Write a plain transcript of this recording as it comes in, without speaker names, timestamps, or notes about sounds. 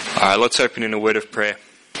Let's open in a word of prayer.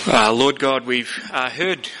 Lord God, we've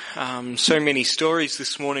heard so many stories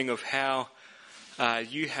this morning of how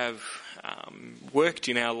you have worked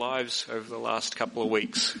in our lives over the last couple of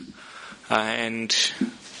weeks. And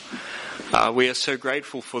we are so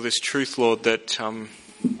grateful for this truth, Lord, that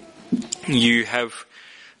you have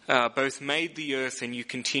both made the earth and you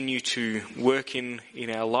continue to work in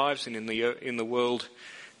our lives and in the world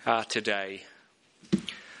today.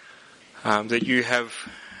 That you have,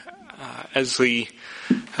 as the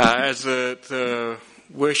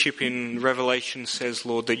worship in Revelation says,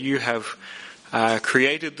 Lord, that you have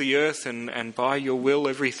created the earth and by your will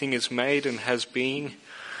everything is made and has been,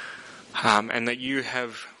 and that you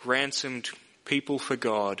have ransomed people for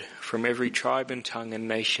God from every tribe and tongue and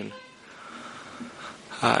nation.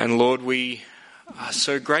 And Lord, we are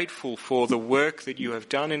so grateful for the work that you have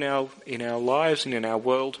done in our lives and in our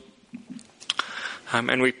world.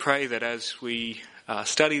 And we pray that as we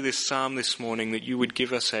study this psalm this morning, that you would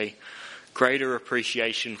give us a greater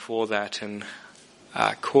appreciation for that and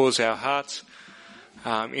cause our hearts,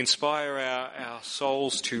 inspire our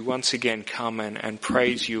souls to once again come and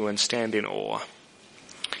praise you and stand in awe.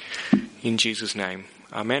 In Jesus' name,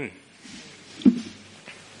 amen.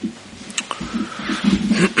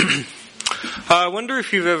 I wonder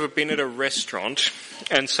if you've ever been at a restaurant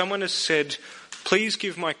and someone has said, "Please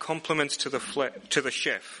give my compliments to the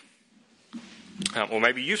chef." Or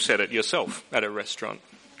maybe you've said it yourself at a restaurant.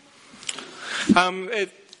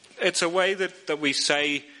 It's a way that we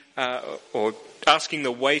say, or asking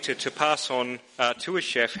the waiter to pass on to a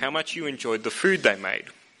chef how much you enjoyed the food they made.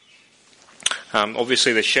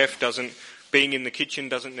 Obviously the chef being in the kitchen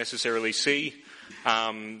doesn't necessarily see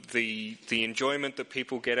the enjoyment that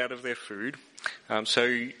people get out of their food. So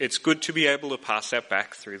it's good to be able to pass that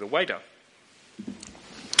back through the waiter.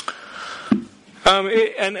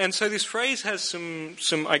 And so this phrase has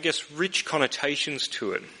some I guess rich connotations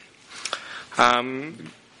to it.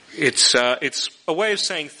 It's a way of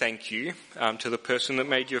saying thank you to the person that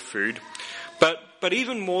made your food, but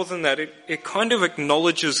even more than that, it kind of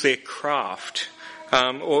acknowledges their craft,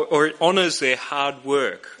 or it honours their hard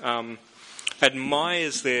work,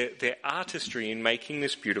 admires their artistry in making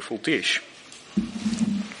this beautiful dish.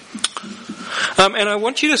 And I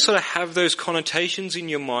want you to sort of have those connotations in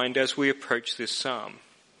your mind as we approach this psalm.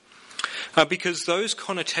 Because those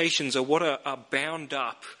connotations are what are bound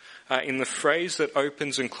up in the phrase that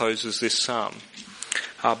opens and closes this psalm.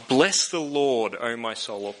 Bless the Lord, O my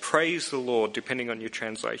soul, or praise the Lord, depending on your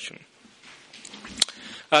translation.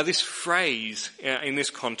 This phrase in this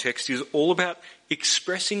context is all about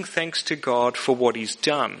expressing thanks to God for what he's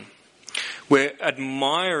done. We're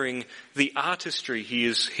admiring the artistry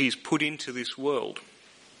he's put into this world,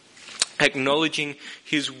 acknowledging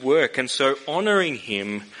his work, and so honouring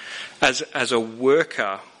him as a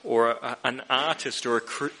worker or an artist or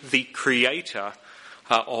the creator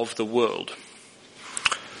of the world,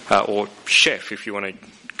 or chef, if you want to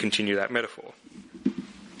continue that metaphor.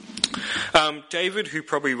 David, who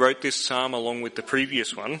probably wrote this psalm along with the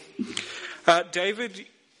previous one, David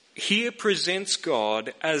here presents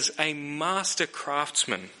God as a master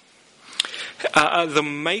craftsman, the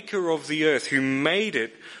maker of the earth, who made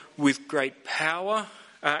it with great power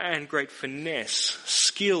and great finesse,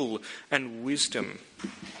 skill and wisdom,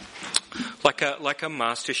 like a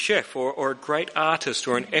master chef or a great artist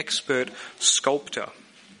or an expert sculptor.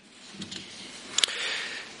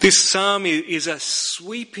 This psalm is a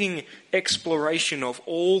sweeping exploration of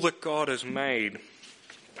all that God has made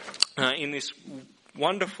in this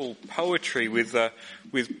wonderful poetry with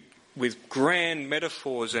grand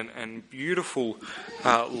metaphors and beautiful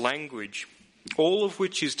language, all of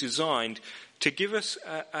which is designed to give us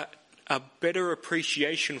a better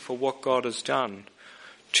appreciation for what God has done,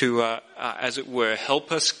 to, as it were, help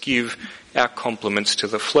us give our compliments to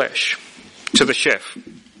the chef,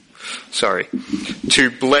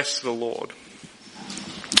 to bless the Lord.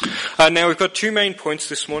 Now we've got two main points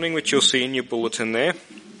this morning, which you'll see in your bulletin there.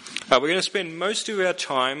 We're going to spend most of our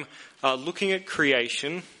time looking at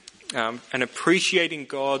creation and appreciating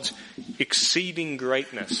God's exceeding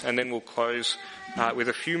greatness. And then we'll close with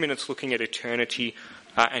a few minutes looking at eternity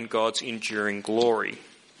and God's enduring glory.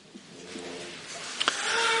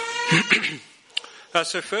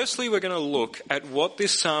 So firstly, we're going to look at what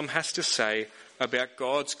this psalm has to say about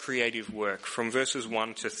God's creative work from verses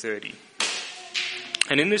 1 to 30.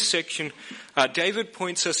 And in this section, David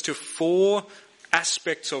points us to four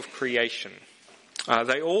aspects of creation.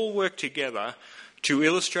 They all work together to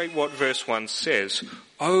illustrate what verse 1 says.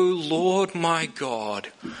 O Lord my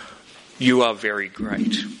God, you are very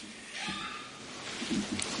great.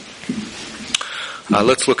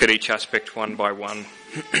 Let's look at each aspect one by one.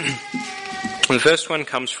 The first one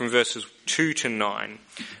comes from verses 2 to 9,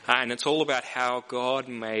 and it's all about how God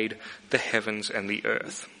made the heavens and the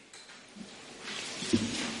earth.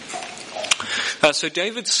 So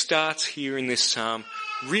David starts here in this psalm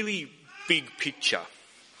really big picture.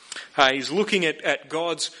 He's looking at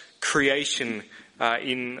God's creation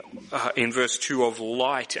in verse 2 of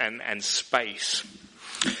light and space.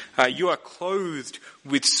 You are clothed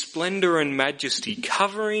with splendor and majesty,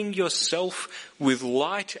 covering yourself with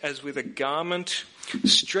light as with a garment,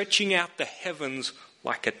 stretching out the heavens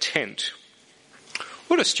like a tent.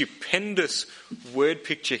 What a stupendous word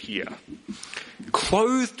picture here.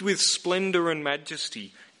 Clothed with splendor and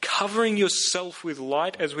majesty, covering yourself with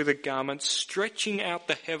light as with a garment, stretching out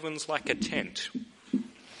the heavens like a tent.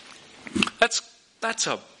 That's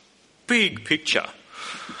a big picture.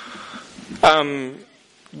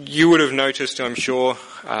 You would have noticed, I'm sure,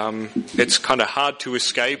 it's kind of hard to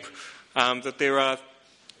escape, that there are,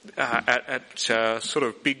 at sort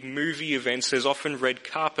of big movie events, there's often red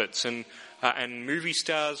carpets, and movie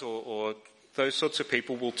stars or those sorts of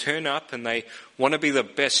people will turn up and they want to be the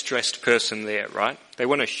best dressed person there, right? They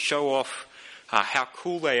want to show off how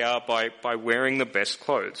cool they are by wearing the best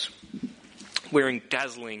clothes, wearing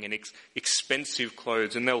dazzling and expensive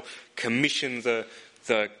clothes, and they'll commission the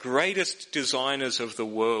greatest designers of the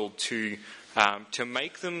world to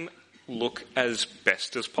make them look as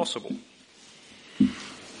best as possible.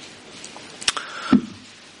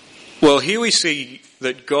 Well, here we see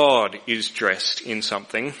that God is dressed in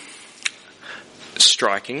something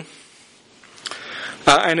striking,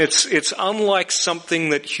 and it's unlike something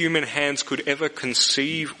that human hands could ever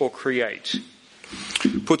conceive or create.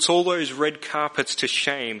 Puts all those red carpets to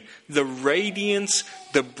shame. The radiance,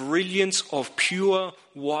 the brilliance of pure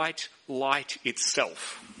white light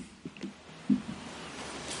itself.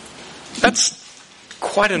 That's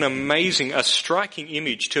quite an amazing, a striking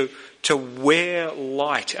image to wear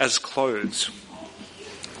light as clothes.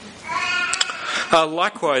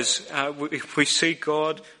 Likewise, if we see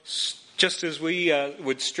God, just as we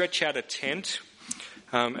would stretch out a tent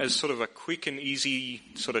as sort of a quick and easy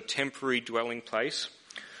sort of temporary dwelling place,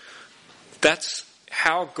 that's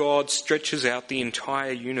how God stretches out the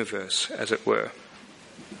entire universe, as it were.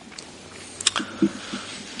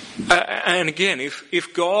 And again,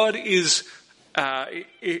 if God is,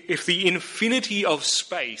 if the infinity of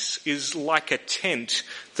space is like a tent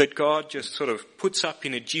that God just sort of puts up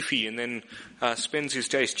in a jiffy and then spends his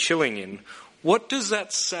days chilling in, what does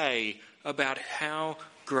that say about how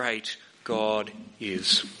great God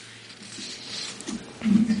is?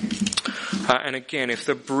 And again, if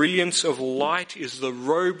the brilliance of light is the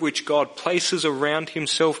robe which God places around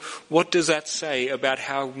himself, what does that say about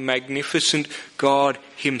how magnificent God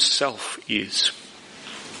himself is?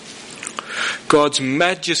 God's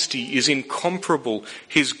majesty is incomparable.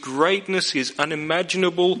 His greatness is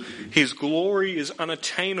unimaginable. His glory is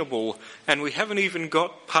unattainable. And we haven't even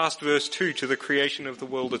got past verse 2 to the creation of the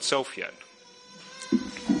world itself yet.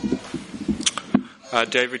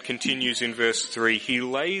 David continues in verse 3, He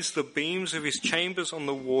lays the beams of his chambers on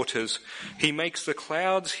the waters. He makes the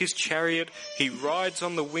clouds his chariot. He rides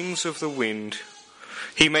on the wings of the wind.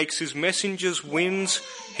 He makes his messengers winds,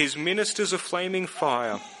 his ministers a flaming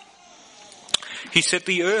fire. He set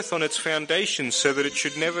the earth on its foundations so that it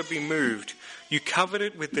should never be moved. You covered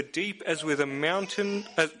it with the deep as with a mountain,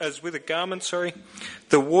 as with a garment,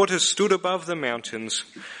 The waters stood above the mountains.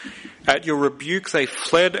 At your rebuke they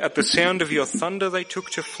fled. At the sound of your thunder they took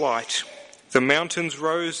to flight. The mountains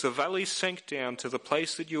rose, the valleys sank down to the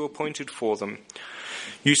place that you appointed for them.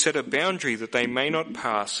 You set a boundary that they may not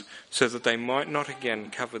pass, so that they might not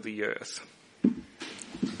again cover the earth.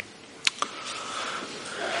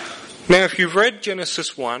 Now, if you've read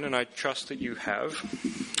Genesis 1, and I trust that you have,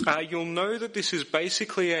 you'll know that this is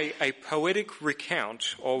basically a poetic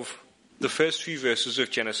recount of the first few verses of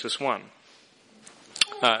Genesis 1.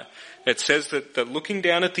 It says that looking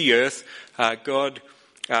down at the earth, God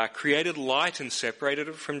created light and separated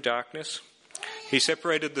it from darkness. He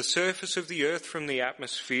separated the surface of the earth from the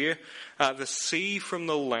atmosphere, the sea from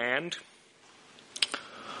the land.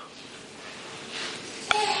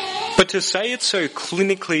 But to say it so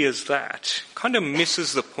clinically as that kind of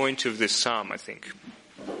misses the point of this psalm, I think.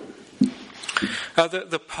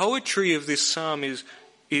 The poetry of this psalm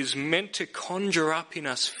is meant to conjure up in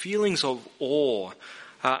us feelings of awe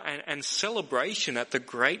and celebration at the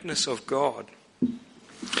greatness of God.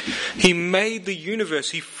 He made the universe,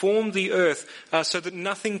 he formed the earth so that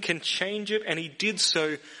nothing can change it, and he did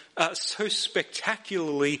so so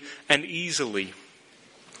spectacularly and easily,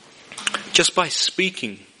 just by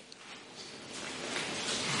speaking.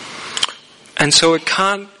 And so it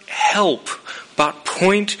can't help but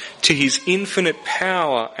point to his infinite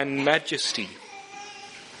power and majesty.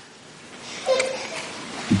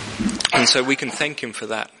 And so we can thank him for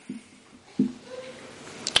that.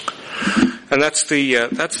 And that's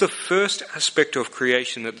the first aspect of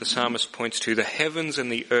creation that the psalmist points to, the heavens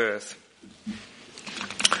and the earth.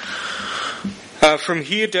 From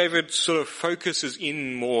here, David sort of focuses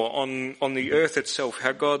in more on the earth itself,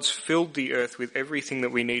 how God's filled the earth with everything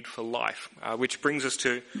that we need for life, which brings us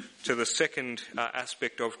to the second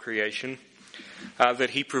aspect of creation, that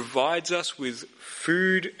he provides us with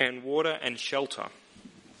food and water and shelter.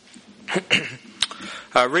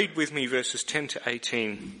 Read with me verses 10 to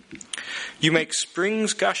 18. You make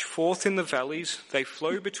springs gush forth in the valleys, they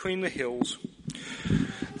flow between the hills.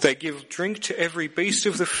 They give drink to every beast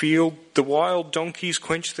of the field, the wild donkeys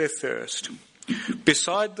quench their thirst.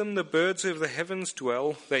 Beside them the birds of the heavens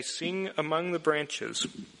dwell, they sing among the branches.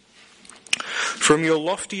 From your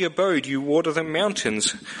lofty abode you water the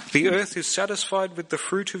mountains, the earth is satisfied with the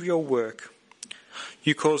fruit of your work.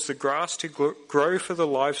 You cause the grass to grow for the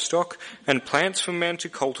livestock, and plants for man to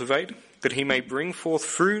cultivate, that he may bring forth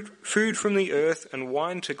food from the earth, and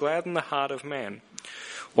wine to gladden the heart of man,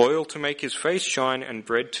 oil to make his face shine, and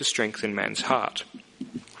bread to strengthen man's heart.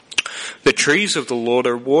 The trees of the Lord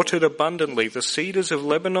are watered abundantly, the cedars of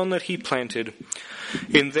Lebanon that he planted.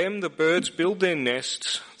 In them the birds build their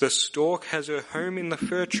nests, the stork has her home in the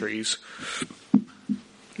fir trees.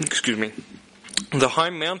 The high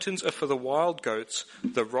mountains are for the wild goats,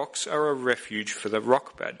 the rocks are a refuge for the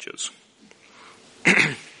rock badgers.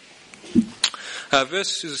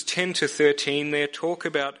 Verses 10 to 13 there talk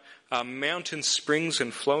about mountain springs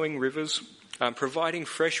and flowing rivers, providing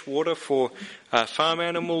fresh water for farm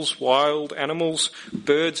animals, wild animals,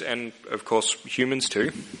 birds, and of course humans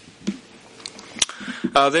too.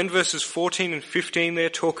 Then verses 14 and 15 there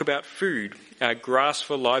talk about food, grass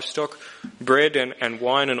for livestock, bread and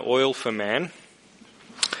wine and oil for man.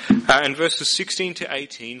 And verses 16 to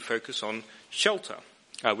 18 focus on shelter,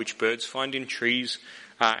 which birds find in trees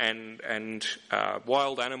and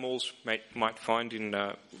wild animals might find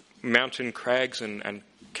in mountain crags and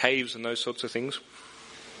caves and those sorts of things.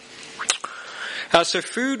 So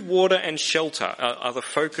food, water and shelter are the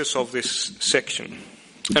focus of this section.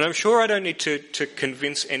 And I'm sure I don't need to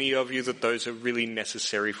convince any of you that those are really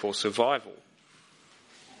necessary for survival.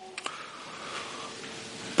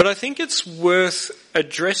 But I think it's worth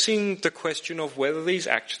addressing the question of whether these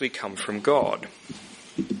actually come from God.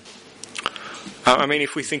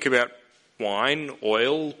 If we think about wine,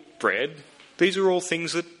 oil, bread, these are all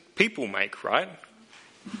things that people make, right?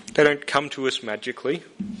 They don't come to us magically.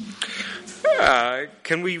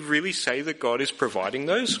 Can we really say that God is providing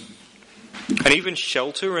those? And even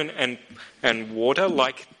shelter and water,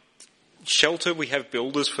 like shelter we have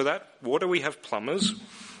builders for that, water we have plumbers.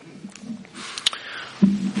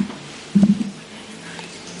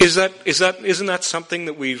 Isn't that something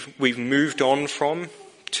that we've moved on from,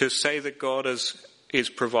 to say that God is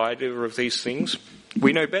provider of these things?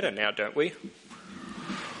 We know better now, don't we?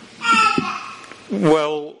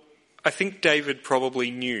 Well, I think David probably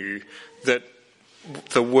knew that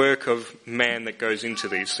the work of man that goes into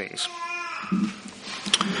these things.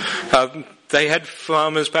 They had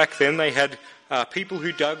farmers back then. They had people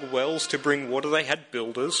who dug wells to bring water. They had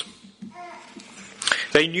builders.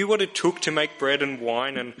 They knew what it took to make bread and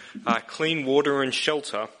wine and clean water and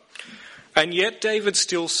shelter. And yet David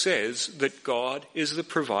still says that God is the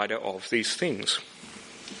provider of these things.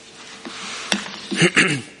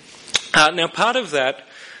 Now part of that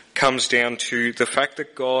comes down to the fact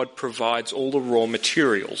that God provides all the raw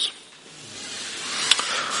materials.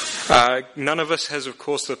 None of us has, of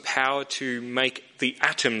course, the power to make the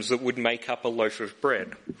atoms that would make up a loaf of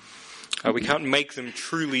bread. We can't make them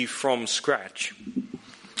truly from scratch.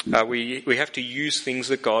 We have to use things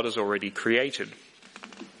that God has already created.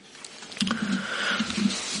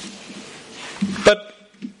 But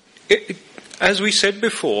as we said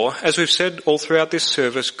before, as we've said all throughout this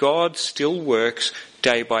service, God still works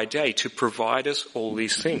day by day to provide us all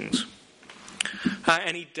these things.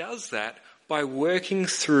 And he does that by working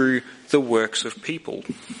through the works of people.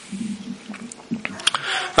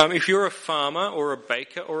 If you're a farmer or a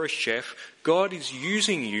baker or a chef, God is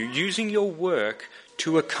using you, using your work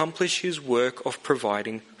to accomplish his work of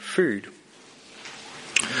providing food.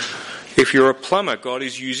 If you're a plumber, God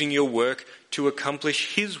is using your work to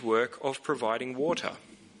accomplish his work of providing water.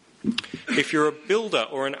 If you're a builder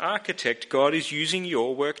or an architect, God is using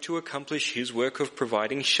your work to accomplish his work of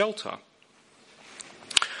providing shelter.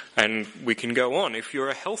 And we can go on. If you're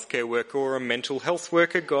a healthcare worker or a mental health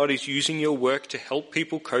worker, God is using your work to help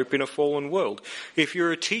people cope in a fallen world. If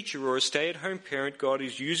you're a teacher or a stay-at-home parent, God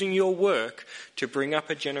is using your work to bring up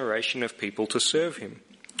a generation of people to serve him.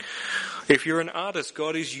 If you're an artist,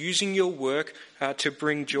 God is using your work to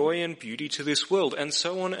bring joy and beauty to this world, and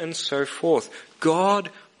so on and so forth. God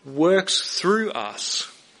works through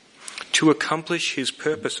us to accomplish his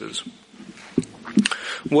purposes.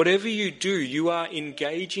 Whatever you do, you are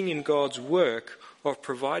engaging in God's work of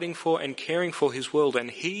providing for and caring for his world,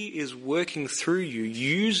 and he is working through you,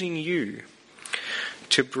 using you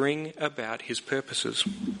to bring about his purposes.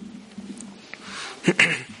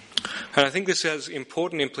 And I think this has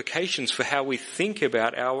important implications for how we think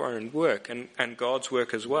about our own work and God's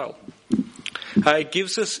work as well. It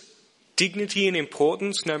gives us dignity and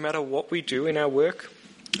importance no matter what we do in our work.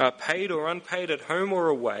 Paid or unpaid, at home or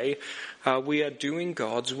away, we are doing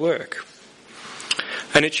God's work.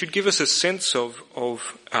 And it should give us a sense of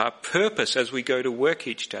purpose as we go to work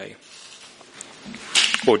each day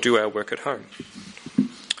or do our work at home.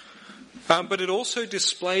 But it also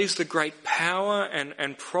displays the great power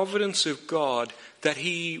and providence of God, that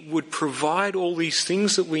he would provide all these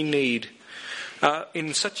things that we need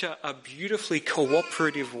in such a beautifully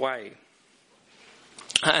cooperative way.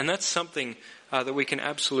 And that's something that we can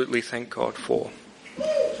absolutely thank God for.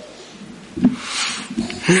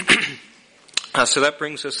 So that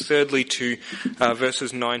brings us thirdly to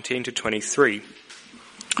verses 19 to 23.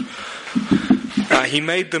 He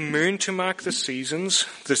made the moon to mark the seasons.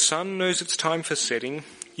 The sun knows its time for setting.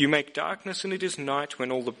 You make darkness and it is night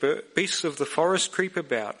when all the beasts of the forest creep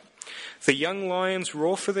about. The young lions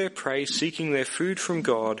roar for their prey, seeking their food from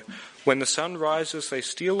God. When the sun rises, they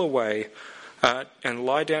steal away and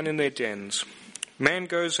lie down in their dens. Man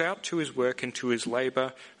goes out to his work and to his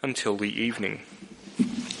labour until the evening.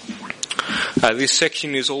 This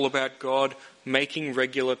section is all about God making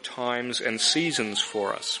regular times and seasons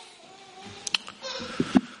for us.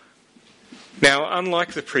 Now,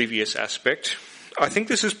 unlike the previous aspect, I think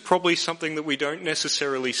this is probably something that we don't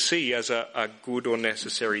necessarily see as a good or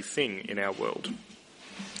necessary thing in our world.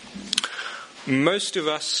 Most of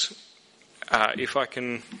us, if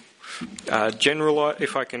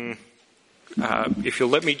you'll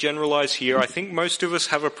let me generalize here, I think most of us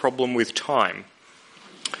have a problem with time.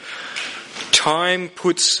 Time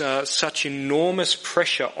puts such enormous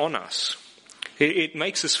pressure on us. It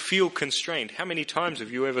makes us feel constrained. How many times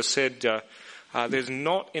have you ever said, there's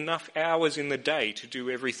not enough hours in the day to do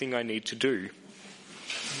everything I need to do?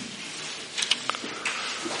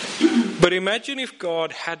 But imagine if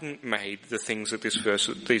God hadn't made the things that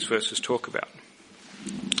these verses talk about.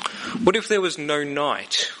 What if there was no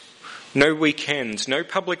night, no weekends, no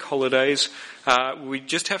public holidays? We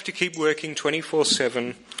just have to keep working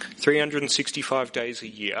 24/7, 365 days a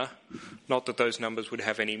year. Not that those numbers would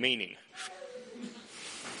have any meaning.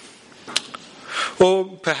 Or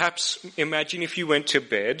perhaps imagine if you went to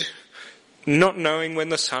bed not knowing when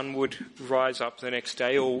the sun would rise up the next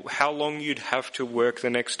day or how long you'd have to work the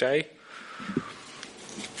next day.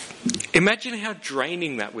 Imagine how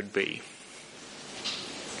draining that would be.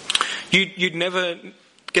 You'd never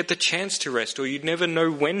get the chance to rest, or you'd never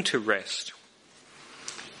know when to rest.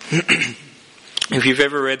 If you've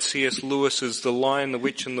ever read C.S. Lewis's The Lion, the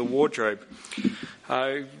Witch and the Wardrobe,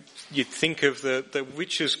 you'd think of the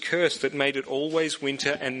witch's curse that made it always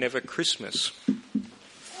winter and never Christmas.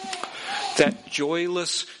 That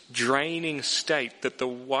joyless, draining state that the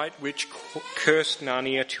White Witch cursed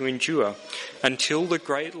Narnia to endure, until the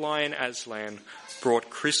great lion Aslan brought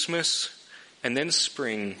Christmas and then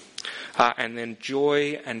spring and then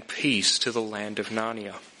joy and peace to the land of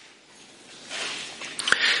Narnia.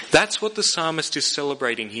 That's what the psalmist is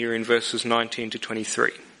celebrating here in verses 19 to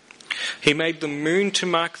 23. He made the moon to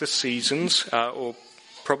mark the seasons, or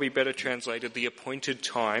probably better translated, the appointed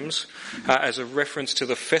times, as a reference to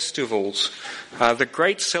the festivals, the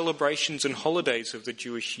great celebrations and holidays of the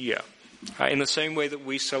Jewish year. In the same way that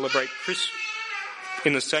we celebrate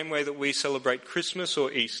Christmas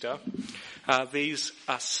or Easter, these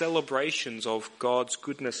are celebrations of God's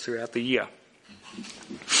goodness throughout the year.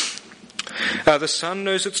 The sun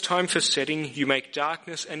knows its time for setting. You make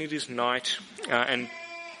darkness and it is night. And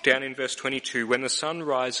down in verse 22, when the sun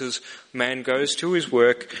rises, man goes to his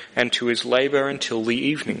work and to his labour until the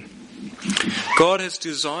evening. God has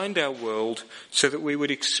designed our world so that we would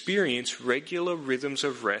experience regular rhythms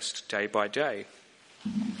of rest day by day.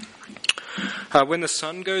 When the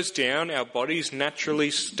sun goes down, our bodies naturally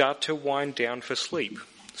start to wind down for sleep,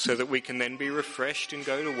 so that we can then be refreshed and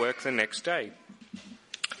go to work the next day.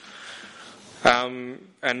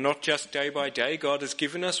 And not just day by day, God has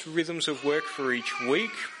given us rhythms of work for each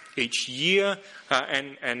week, each year,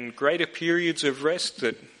 and greater periods of rest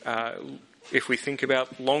that, if we think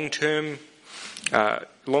about long-term,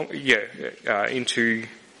 into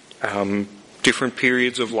different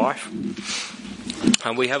periods of life.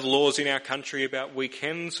 We have laws in our country about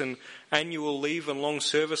weekends and annual leave and long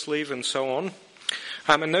service leave and so on.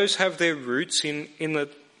 And those have their roots in the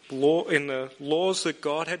laws that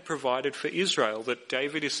God had provided for Israel, that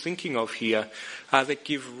David is thinking of here, that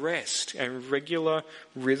give rest and regular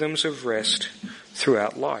rhythms of rest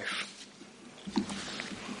throughout life.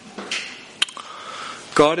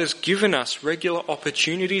 God has given us regular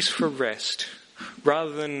opportunities for rest,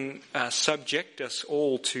 rather than subject us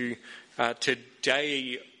all to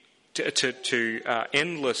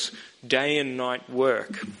endless day and night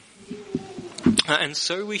work. And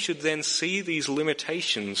so we should then see these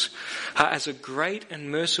limitations as a great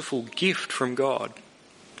and merciful gift from God.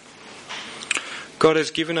 God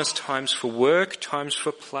has given us times for work, times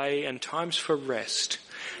for play, and times for rest,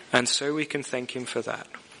 and so we can thank Him for that.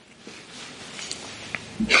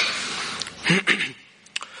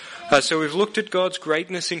 So we've looked at God's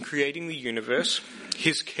greatness in creating the universe,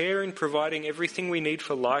 His care in providing everything we need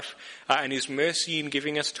for life, and His mercy in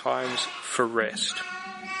giving us times for rest.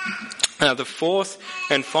 The fourth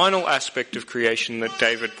and final aspect of creation that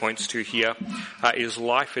David points to here is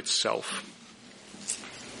life itself.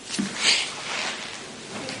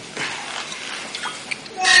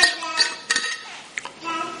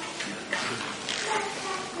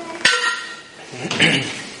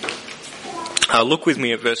 Look with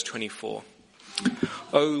me at verse 24.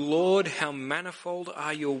 O Lord, how manifold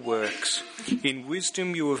are your works. In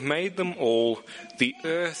wisdom you have made them all. The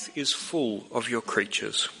earth is full of your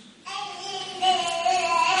creatures.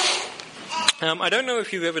 I don't know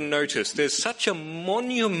if you've ever noticed, there's such a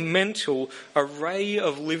monumental array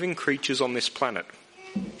of living creatures on this planet.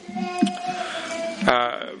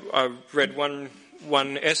 I read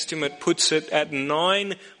one estimate puts it at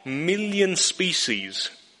 9 million species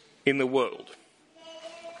in the world.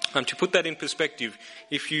 To put that in perspective,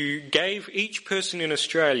 if you gave each person in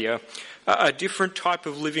Australia a different type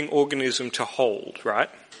of living organism to hold, right?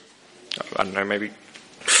 I don't know, maybe.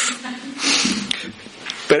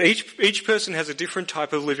 But each person has a different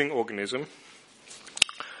type of living organism.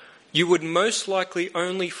 You would most likely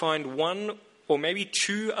only find one or maybe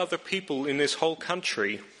two other people in this whole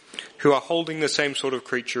country who are holding the same sort of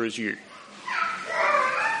creature as you.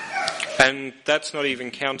 And that's not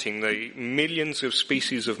even counting the millions of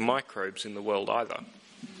species of microbes in the world either.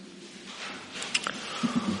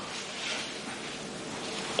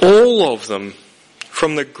 All of them,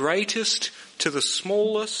 from the greatest to the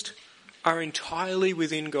smallest, are entirely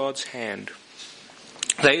within God's hand.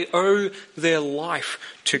 They owe their life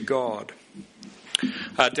to God.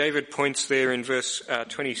 David points there in verse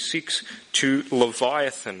 26 to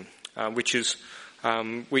Leviathan, which is,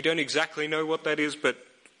 we don't exactly know what that is, but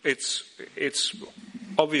it's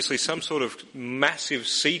obviously some sort of massive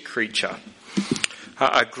sea creature,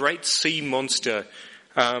 a great sea monster,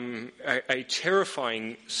 a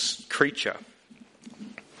terrifying creature.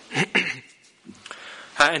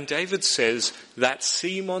 And David says that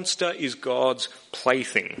sea monster is God's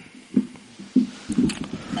plaything.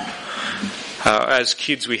 As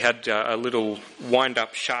kids, we had a little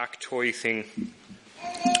wind-up shark toy thing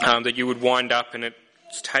that you would wind up, and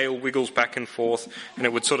its tail wiggles back and forth, and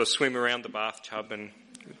it would sort of swim around the bathtub, and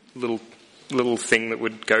little thing that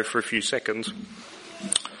would go for a few seconds.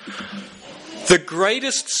 The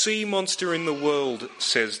greatest sea monster in the world,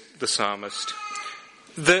 says the psalmist,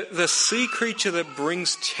 the sea creature that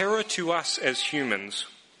brings terror to us as humans,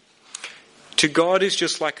 to God is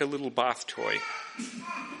just like a little bath toy.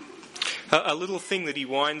 A little thing that he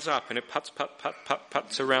winds up and it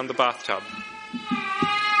puts around the bathtub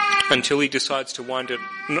until he decides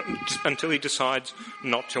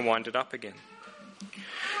not to wind it up again.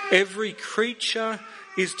 Every creature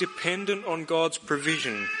is dependent on God's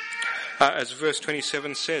provision. As verse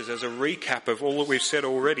 27 says, as a recap of all that we've said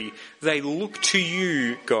already, they look to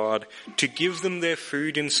you, God, to give them their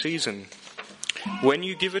food in season. When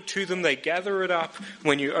you give it to them, they gather it up.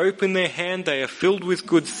 When you open their hand, they are filled with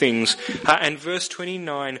good things. And verse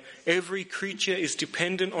 29, every creature is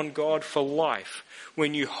dependent on God for life.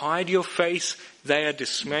 When you hide your face, they are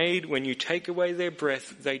dismayed. When you take away their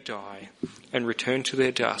breath, they die and return to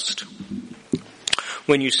their dust.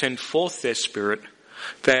 When you send forth their spirit,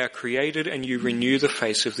 they are created and you renew the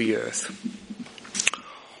face of the earth.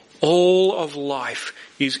 All of life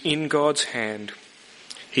is in God's hand.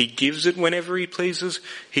 He gives it whenever he pleases.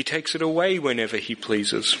 He takes it away whenever he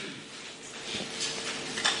pleases.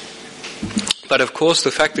 But of course,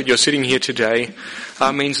 the fact that you're sitting here today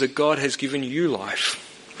means that God has given you life.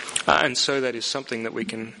 And so that is something that we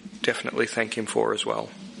can definitely thank him for as well.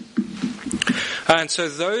 And so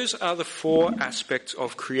those are the four aspects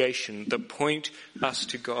of creation that point us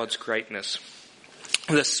to God's greatness.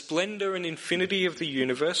 The splendour and infinity of the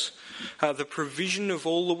universe, the provision of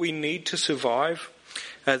all that we need to survive,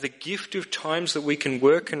 the gift of times that we can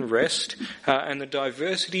work and rest, and the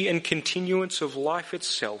diversity and continuance of life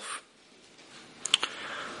itself.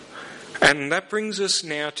 And that brings us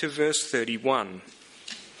now to verse 31.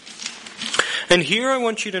 And here I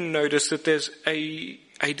want you to notice that there's a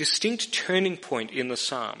distinct turning point in the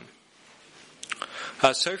psalm.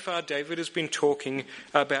 So far, David has been talking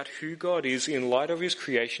about who God is in light of his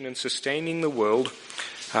creation and sustaining the world.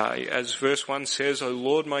 As verse 1 says, O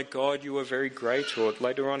Lord my God, you are very great. Or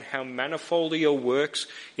later on, how manifold are your works.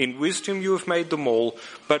 In wisdom you have made them all.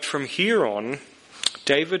 But from here on,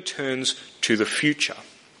 David turns to the future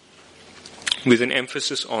with an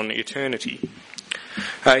emphasis on eternity.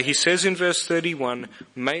 He says in verse 31,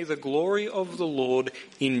 may the glory of the Lord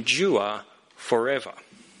endure forever.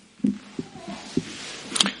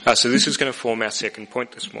 So this is going to form our second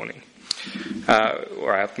point this morning,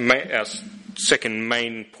 or our second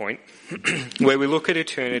main point, where we look at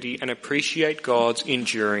eternity and appreciate God's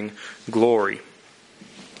enduring glory.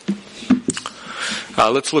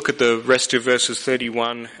 Let's look at the rest of verses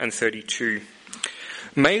 31 and 32.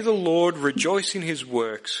 May the Lord rejoice in his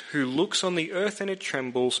works, who looks on the earth and it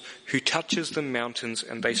trembles, who touches the mountains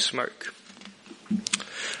and they smoke.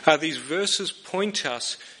 These verses point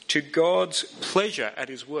us to God's pleasure at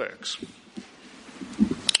his works.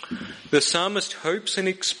 The psalmist hopes and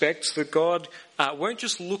expects that God won't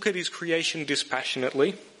just look at his creation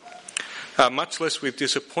dispassionately, much less with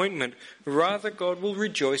disappointment. Rather, God will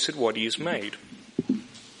rejoice at what he has made.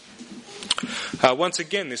 Once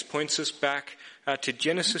again, this points us back to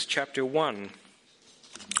Genesis chapter 1.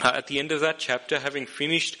 At the end of that chapter, having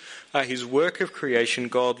finished his work of creation,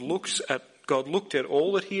 God looked at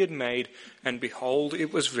all that he had made, and behold,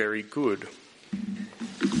 it was very good.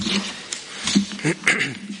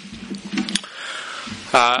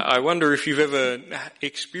 I wonder if you've ever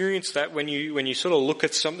experienced that when you sort of look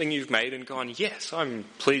at something you've made and gone, yes, I'm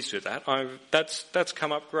pleased with that. That's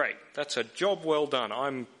come up great. That's a job well done.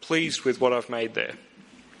 I'm pleased with what I've made there.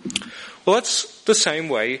 Well, that's the same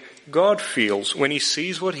way God feels when he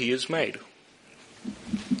sees what he has made.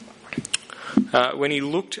 When he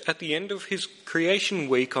looked at the end of his creation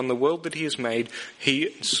week on the world that he has made,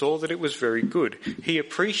 he saw that it was very good. He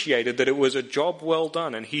appreciated that it was a job well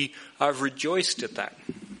done, and he rejoiced at that.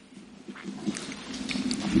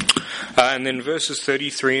 And then verses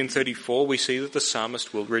 33 and 34, we see that the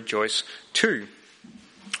psalmist will rejoice too.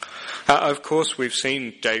 Of course, we've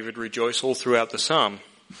seen David rejoice all throughout the psalm,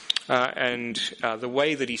 and the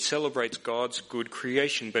way that he celebrates God's good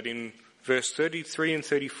creation. But in verse 33 and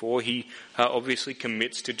 34, he obviously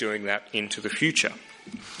commits to doing that into the future.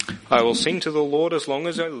 I will sing to the Lord as long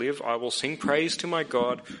as I live. I will sing praise to my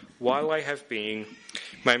God while I have being.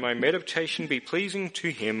 May my meditation be pleasing to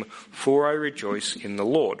him, for I rejoice in the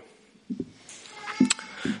Lord.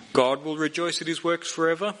 God will rejoice at his works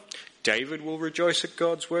forever. David will rejoice at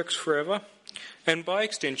God's works forever. And by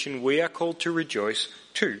extension, we are called to rejoice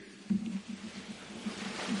too.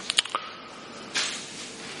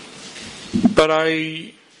 But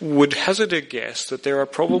I would hazard a guess that there are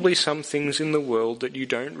probably some things in the world that you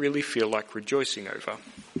don't really feel like rejoicing over.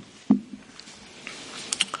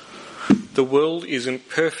 The world isn't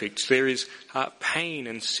perfect. There is pain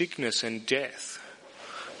and sickness and death.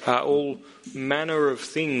 All manner of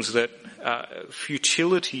things that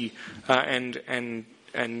futility and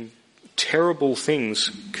terrible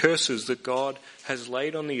things, curses that God has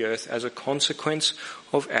laid on the earth as a consequence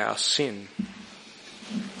of our sin.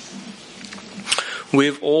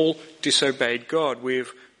 We've all disobeyed God.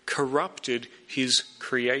 We've corrupted his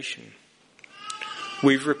creation.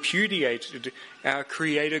 We've repudiated our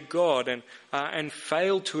Creator God and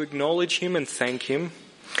failed to acknowledge him and thank him.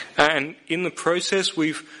 And in the process,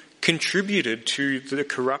 we've contributed to the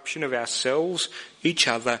corruption of ourselves, each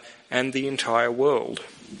other, and the entire world.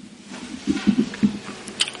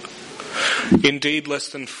 Indeed, less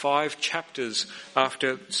than 5 chapters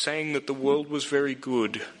after saying that the world was very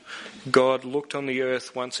good, God looked on the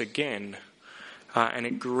earth once again, and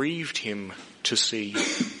it grieved him to see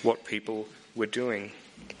what people were doing.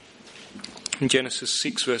 In Genesis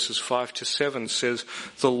 6 verses 5 to 7 says,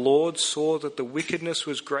 the Lord saw that the wickedness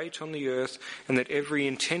was great on the earth, and that every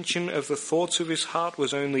intention of the thoughts of his heart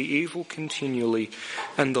was only evil continually.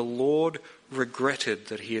 And the Lord regretted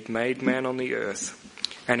that he had made man on the earth,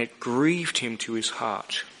 and it grieved him to his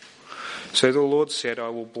heart. So the Lord said, I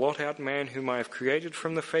will blot out man whom I have created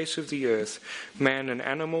from the face of the earth, man and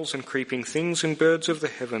animals and creeping things and birds of the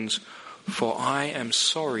heavens, for I am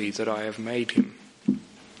sorry that I have made him.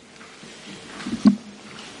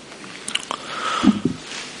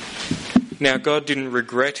 Now, God didn't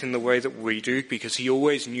regret in the way that we do, because he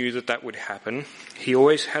always knew that that would happen. He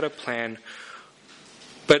always had a plan.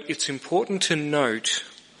 But it's important to note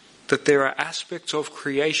that there are aspects of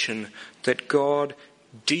creation that God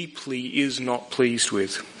deeply is not pleased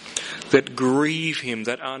with, that grieve him,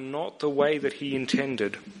 that are not the way that he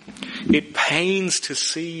intended. It pains to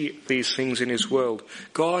see these things in his world.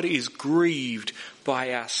 God is grieved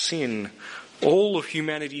by our sin, all of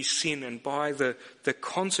humanity's sin, and by the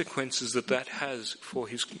consequences that that has for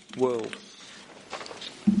his world.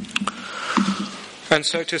 And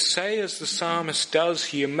so to say, as the psalmist does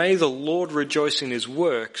here, may the Lord rejoice in his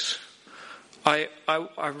works, I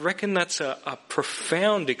reckon that's a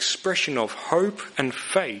profound expression of hope and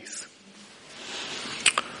faith.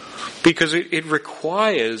 Because it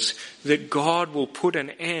requires that God will put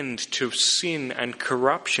an end to sin and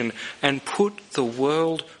corruption and put the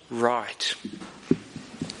world right.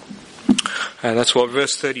 And that's what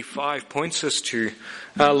verse 35 points us to.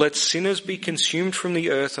 Let sinners be consumed from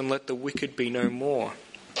the earth, and let the wicked be no more.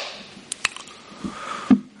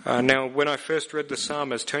 Now, when I first read the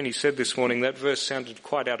psalm, as Tony said this morning, that verse sounded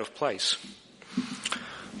quite out of place.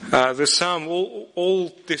 The psalm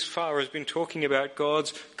all this far has been talking about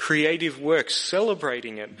God's creative work,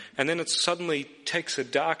 celebrating it, and then it suddenly takes a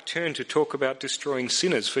dark turn to talk about destroying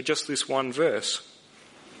sinners for just this one verse.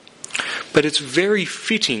 But it's very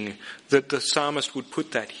fitting that the psalmist would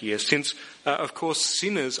put that here, since, of course,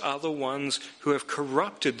 sinners are the ones who have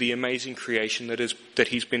corrupted the amazing creation that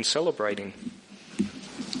he's been celebrating.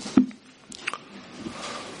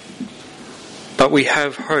 But we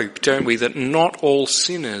have hope, don't we, that not all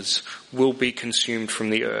sinners will be consumed from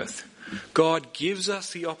the earth. God gives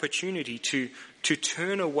us the opportunity to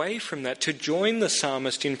turn away from that, to join the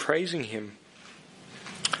psalmist in praising him.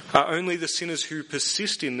 Only the sinners who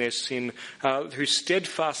persist in their sin, who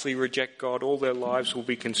steadfastly reject God all their lives, will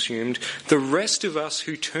be consumed. The rest of us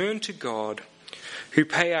who turn to God, who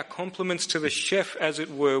pay our compliments to the chef, as it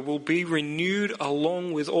were, will be renewed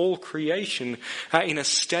along with all creation in a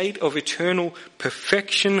state of eternal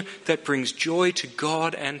perfection that brings joy to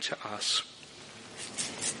God and to us.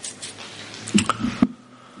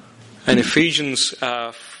 And Ephesians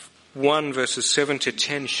 1 verses 7 to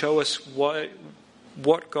 10 show us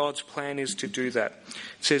what God's plan is to do that.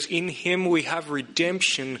 It says, in him we have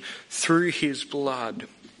redemption through his blood,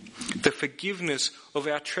 the forgiveness of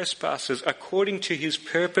our trespasses, according to his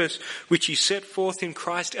purpose, which he set forth in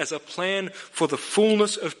Christ as a plan for the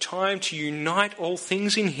fullness of time, to unite all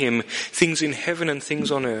things in him, things in heaven and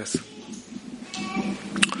things on earth.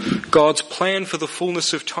 God's plan for the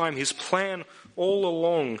fullness of time, his plan all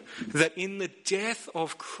along, that in the death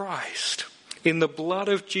of Christ, in the blood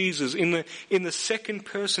of Jesus, in the second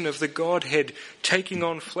person of the Godhead taking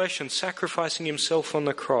on flesh and sacrificing himself on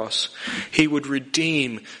the cross, he would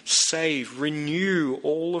redeem, save, renew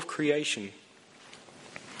all of creation.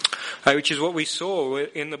 Which is what we saw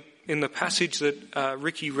in the passage that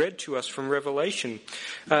Ricky read to us from Revelation,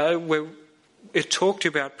 where it talked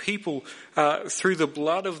about people through the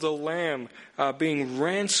blood of the Lamb being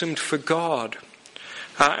ransomed for God.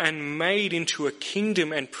 And made into a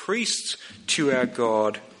kingdom and priests to our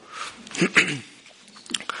God.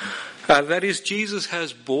 That is, Jesus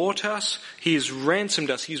has bought us, he has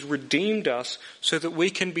ransomed us, he's redeemed us so that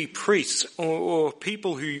we can be priests or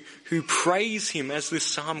people who praise him, as this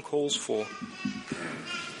psalm calls for.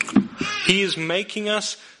 He is making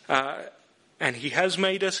us, and he has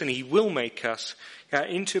made us, and he will make us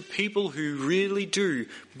into people who really do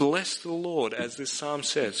bless the Lord, as this psalm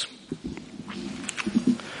says.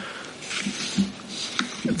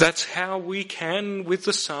 That's how we can, with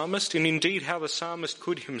the psalmist, and indeed how the psalmist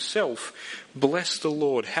could himself, bless the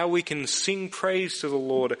Lord, how we can sing praise to the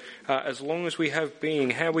Lord as long as we have being,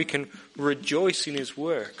 how we can rejoice in his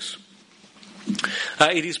works.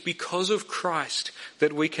 It is because of Christ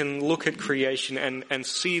that we can look at creation and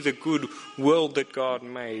see the good world that God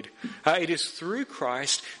made. It is through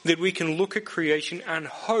Christ that we can look at creation and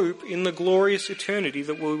hope in the glorious eternity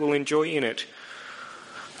that we will enjoy in it.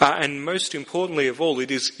 And most importantly of all, it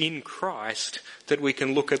is in Christ that we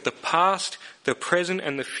can look at the past, the present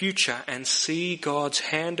and the future and see God's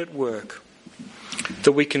hand at work.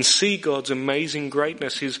 That we can see God's amazing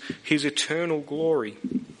greatness, his eternal glory.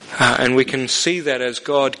 And we can see that as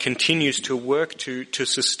God continues to work to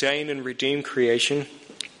sustain and redeem creation.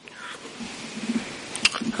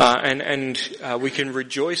 And we can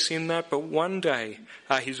rejoice in that, but one day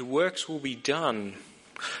his works will be done.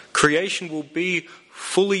 Creation will be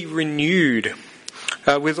fully renewed,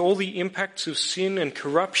 with all the impacts of sin and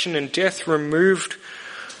corruption and death removed.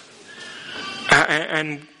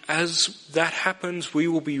 And as that happens, we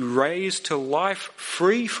will be raised to life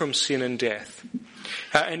free from sin and death.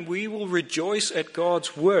 And we will rejoice at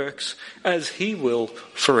God's works as he will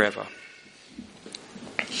forever.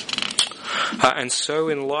 And so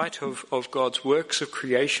in light of God's works of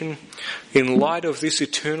creation, in light of this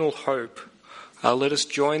eternal hope, let us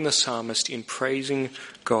join the psalmist in praising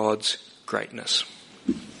God's greatness.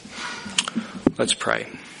 Let's pray.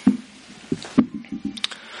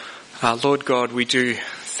 Lord God, we do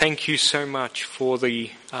thank you so much for the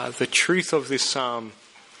truth of this psalm,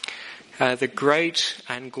 the great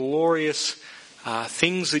and glorious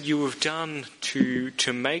things that you have done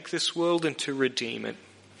to make this world and to redeem it.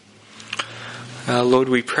 Lord,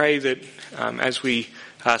 we pray that as we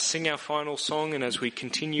sing our final song and as we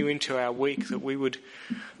continue into our week, that we would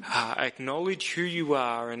acknowledge who you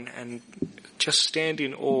are and just stand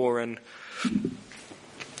in awe and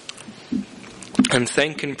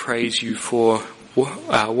thank and praise you for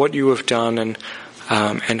what you have done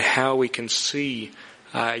and how we can see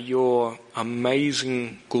your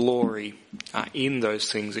amazing glory in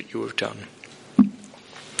those things that you have done.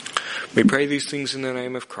 We pray these things in the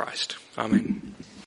name of Christ. Amen.